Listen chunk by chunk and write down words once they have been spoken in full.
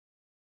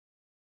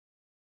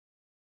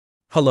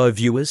Hello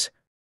viewers.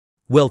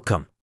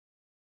 Welcome.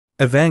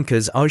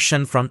 Ivanka's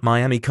Oceanfront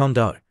Miami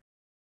condo.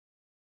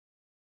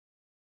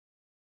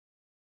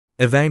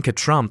 Ivanka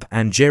Trump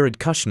and Jared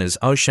Kushner's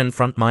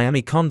Oceanfront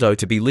Miami condo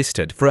to be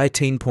listed for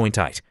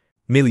 $18.8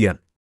 million.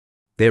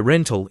 Their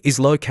rental is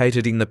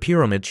located in the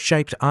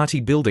pyramid-shaped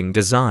arty building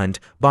designed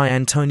by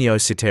Antonio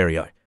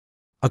Soterio.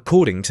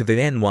 According to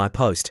the NY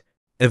Post,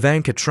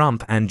 Ivanka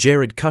Trump and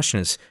Jared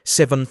Kushner's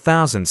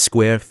 7,000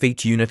 square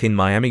feet unit in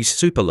Miami's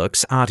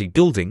superlux arty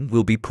building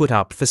will be put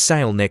up for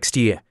sale next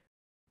year.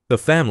 The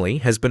family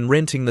has been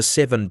renting the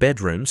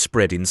 7-bedroom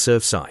spread in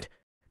Surfside.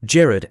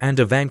 Jared and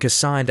Ivanka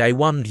signed a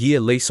 1-year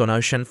lease on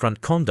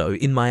Oceanfront condo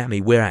in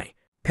Miami where a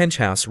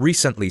penthouse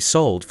recently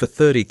sold for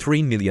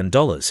 $33 million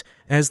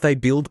as they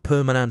build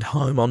permanent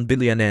home on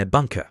Billionaire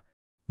Bunker.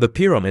 The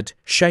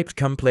pyramid-shaped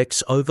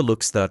complex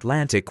overlooks the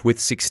Atlantic with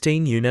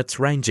 16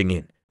 units ranging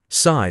in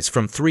size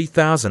from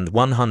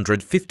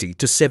 3,150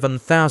 to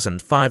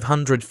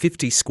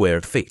 7,550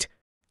 square feet.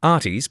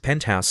 Arty's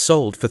penthouse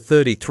sold for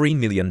 $33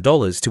 million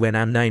to an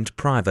unnamed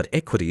private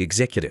equity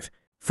executive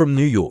from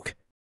New York.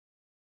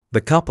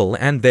 The couple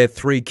and their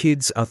 3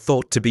 kids are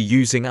thought to be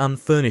using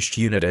unfurnished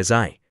unit as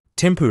a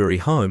temporary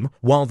home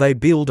while they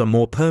build a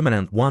more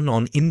permanent one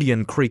on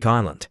Indian Creek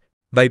Island.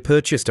 They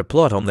purchased a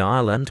plot on the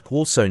island,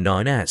 also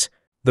known as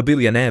the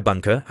Billionaire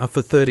Bunker,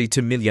 for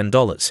 $32 million.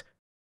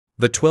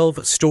 The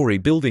 12-story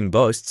building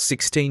boasts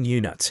 16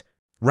 units,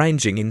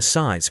 ranging in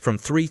size from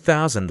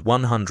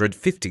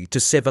 3,150 to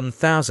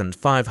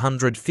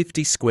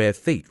 7,550 square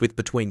feet with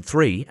between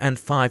 3 and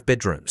 5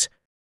 bedrooms.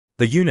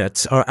 The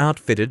units are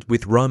outfitted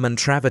with Roman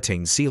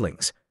travertine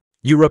ceilings,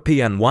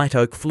 European white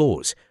oak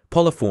floors,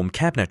 Polyform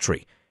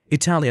cabinetry,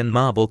 Italian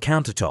marble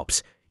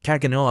countertops,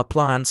 Condo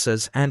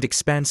appliances and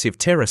expansive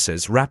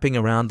terraces wrapping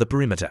around the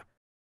perimeter.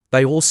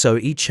 They also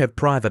each have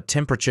private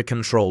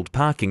temperature-controlled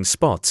parking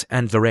spots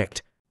and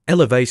direct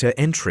elevator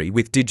entry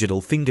with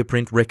digital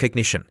fingerprint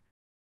recognition.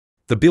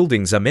 The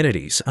building's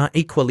amenities are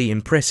equally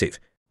impressive,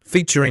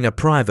 featuring a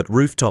private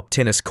rooftop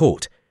tennis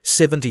court,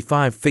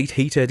 75 feet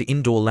heated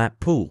indoor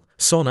lap pool,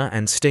 sauna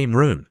and steam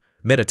room,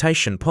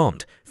 meditation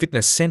pond,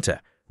 fitness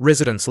center,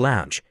 residence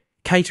lounge,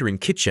 catering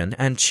kitchen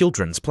and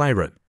children's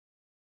playroom.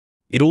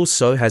 It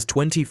also has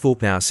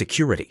 24-hour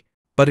security,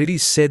 but it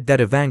is said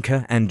that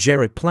Ivanka and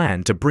Jared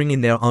plan to bring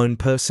in their own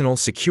personal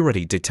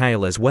security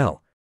detail as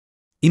well.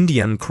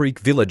 Indian Creek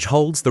Village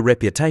holds the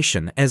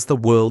reputation as the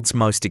world's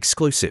most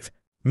exclusive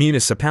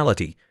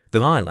municipality.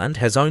 The island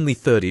has only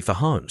 30 for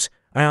homes,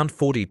 around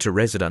 40 to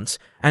residents,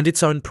 and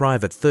its own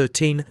private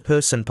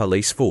 13-person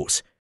police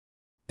force.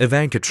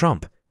 Ivanka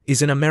Trump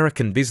is an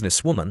American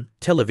businesswoman,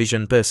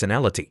 television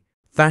personality,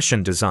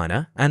 fashion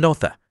designer, and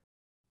author.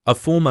 A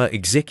former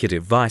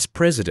executive vice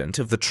president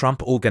of the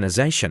Trump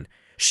Organization,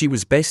 she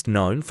was best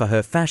known for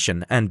her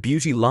fashion and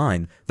beauty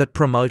line that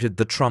promoted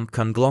the Trump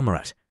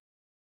conglomerate.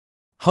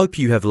 Hope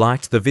you have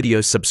liked the video.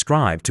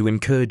 Subscribe to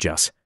encourage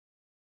us.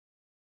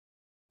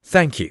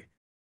 Thank you.